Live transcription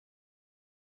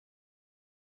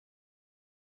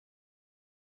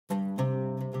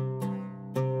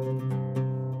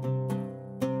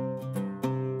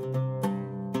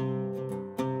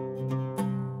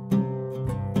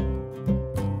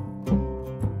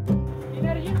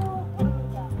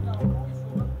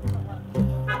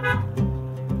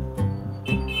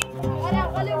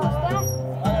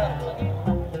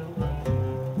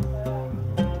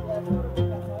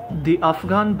The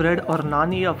Afghan bread or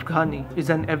Naan-i-Afghani is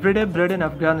an everyday bread in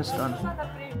Afghanistan.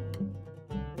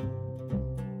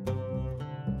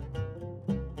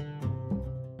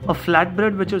 A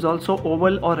flatbread which is also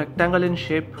oval or rectangle in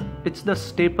shape, it's the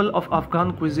staple of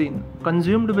Afghan cuisine,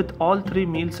 consumed with all 3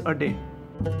 meals a day.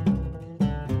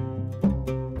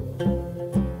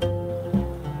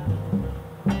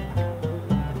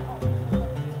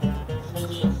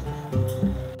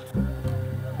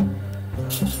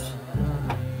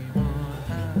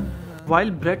 While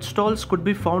bread stalls could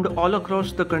be found all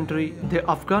across the country, the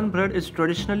Afghan bread is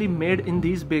traditionally made in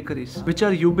these bakeries, which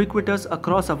are ubiquitous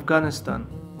across Afghanistan.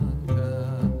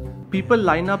 People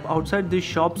line up outside these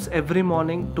shops every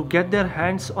morning to get their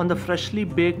hands on the freshly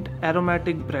baked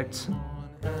aromatic breads.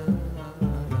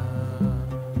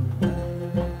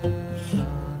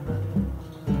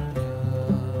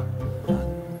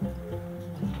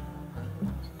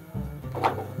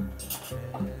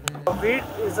 Wheat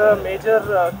is a major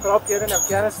crop here in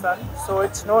Afghanistan, so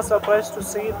it's no surprise to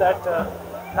see that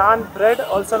naan bread,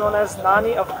 also known as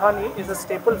Naan-i-Afghani, is a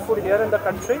staple food here in the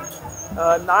country.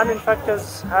 Naan in fact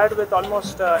is had with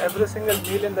almost every single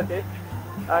meal in the day,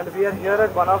 and we are here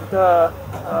at one of the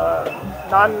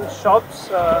naan shops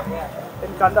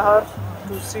in Kandahar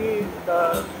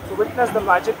to witness the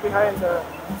magic behind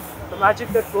the magic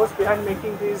that goes behind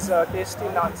making these tasty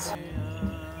naans.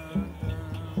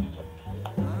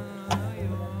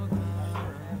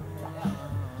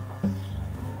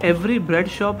 Every bread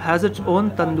shop has its own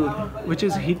tandoor, which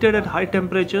is heated at high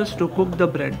temperatures to cook the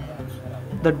bread.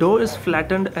 The dough is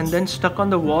flattened and then stuck on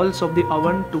the walls of the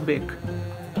oven to bake.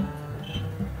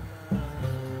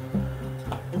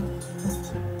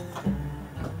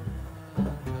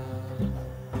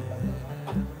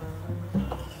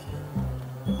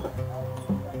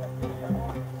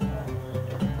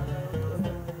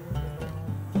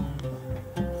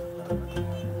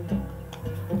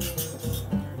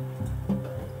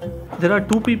 There are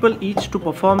 2 people each to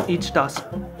perform each task.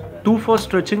 2 for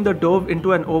stretching the dough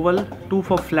into an oval, 2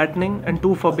 for flattening, and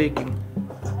 2 for baking.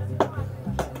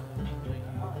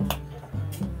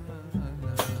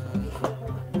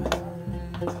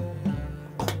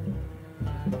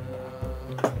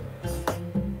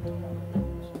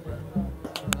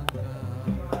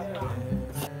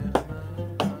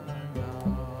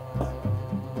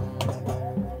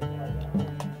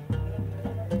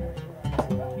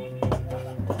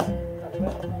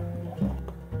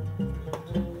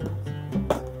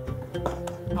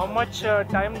 How much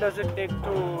time does it take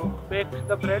to bake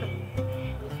the bread?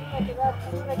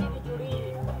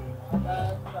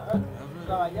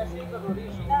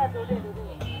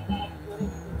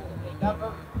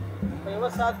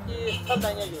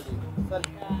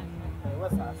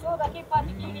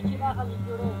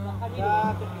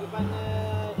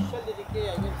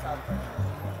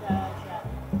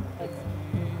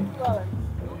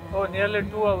 Oh, nearly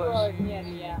 2 hours. Oh,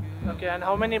 nearly, yeah. Okay, and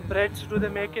how many breads do they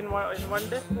make in one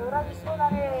day?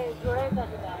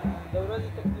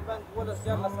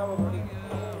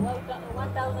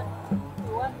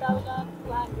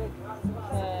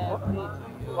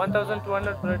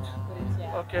 1,200 breads.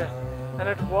 Okay, and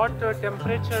at what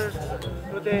temperature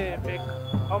do they bake?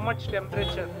 How much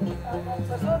temperature?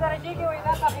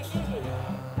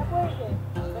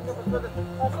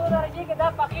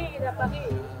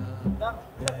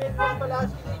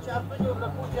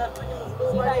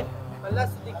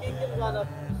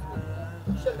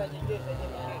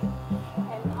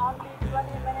 And only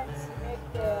 20 minutes make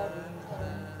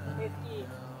 50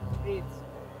 breads.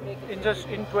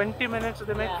 In 20 minutes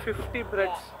they make 50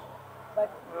 breads. Yeah. But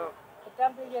the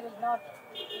temperature is not,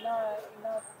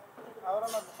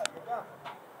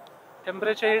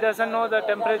 Temperature, he doesn't know the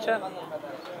temperature?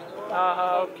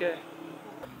 Okay.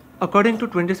 According to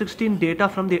 2016 data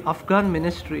from the Afghan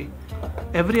ministry,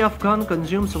 every Afghan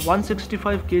consumes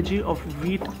 165 kg of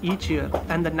wheat each year,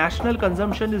 and the national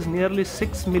consumption is nearly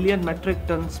 6 million metric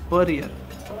tons per year.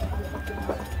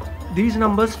 These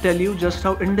numbers tell you just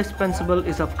how indispensable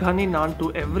is Afghani naan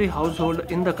to every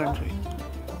household in the country.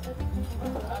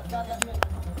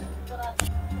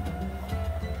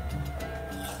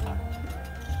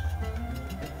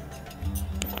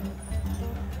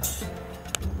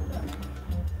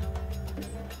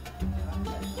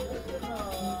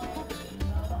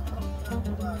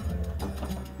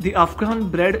 The Afghan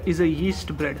bread is a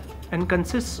yeast bread and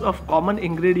consists of common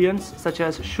ingredients such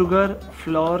as sugar,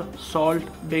 flour, salt,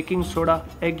 baking soda,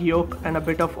 egg yolk, and a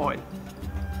bit of oil.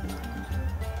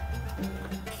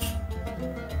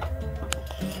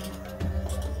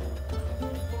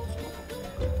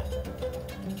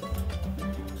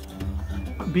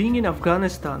 Being in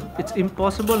Afghanistan, it's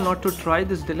impossible not to try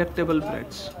these delectable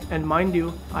breads. And mind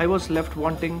you, I was left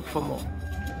wanting for more.